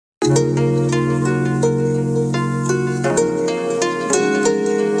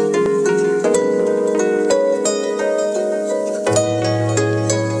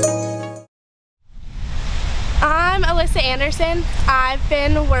Anderson. I've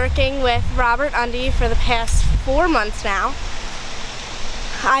been working with Robert Undi for the past 4 months now.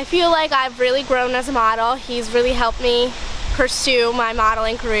 I feel like I've really grown as a model. He's really helped me pursue my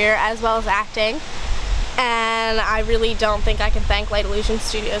modeling career as well as acting, and I really don't think I can thank Light Illusion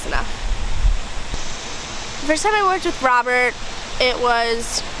Studios enough. The first time I worked with Robert, it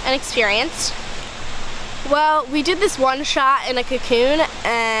was an experience. Well, we did this one shot in a cocoon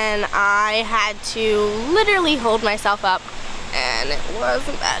and I had to literally hold myself up, and it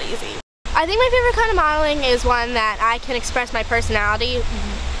wasn't that easy. I think my favorite kind of modeling is one that I can express my personality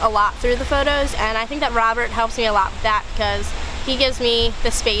a lot through the photos, and I think that Robert helps me a lot with that because he gives me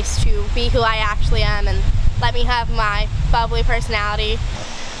the space to be who I actually am and let me have my bubbly personality.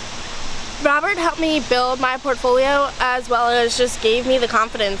 Robert helped me build my portfolio as well as just gave me the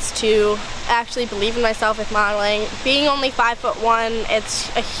confidence to actually believe in myself with modeling. Being only 5'1", it's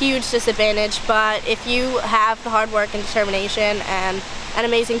a huge disadvantage, but if you have the hard work and determination and an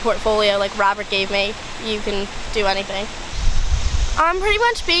amazing portfolio like Robert gave me, you can do anything. I'm pretty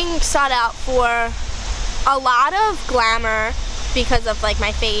much being sought out for a lot of glamour because of like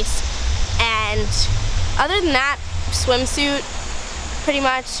my face, and other than that, swimsuit pretty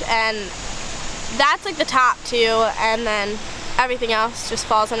much, and that's like the top two, and then everything else just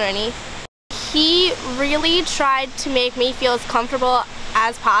falls underneath. He really tried to make me feel as comfortable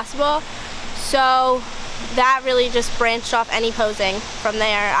as possible, so that really just branched off any posing. From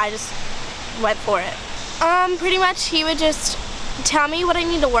there, I just went for it. Pretty much he would just tell me what I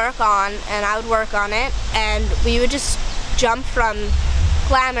need to work on, and I would work on it, and we would just jump from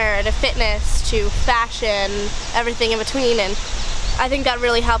glamour to fitness to fashion, everything in between, and I think that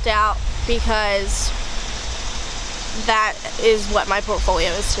really helped out because that is what my portfolio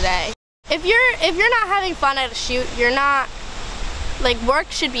is today. If you're not having fun at a shoot, you're not, like,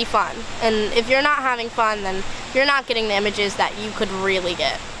 work should be fun, and if you're not having fun, then you're not getting the images that you could really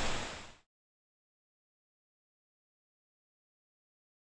get.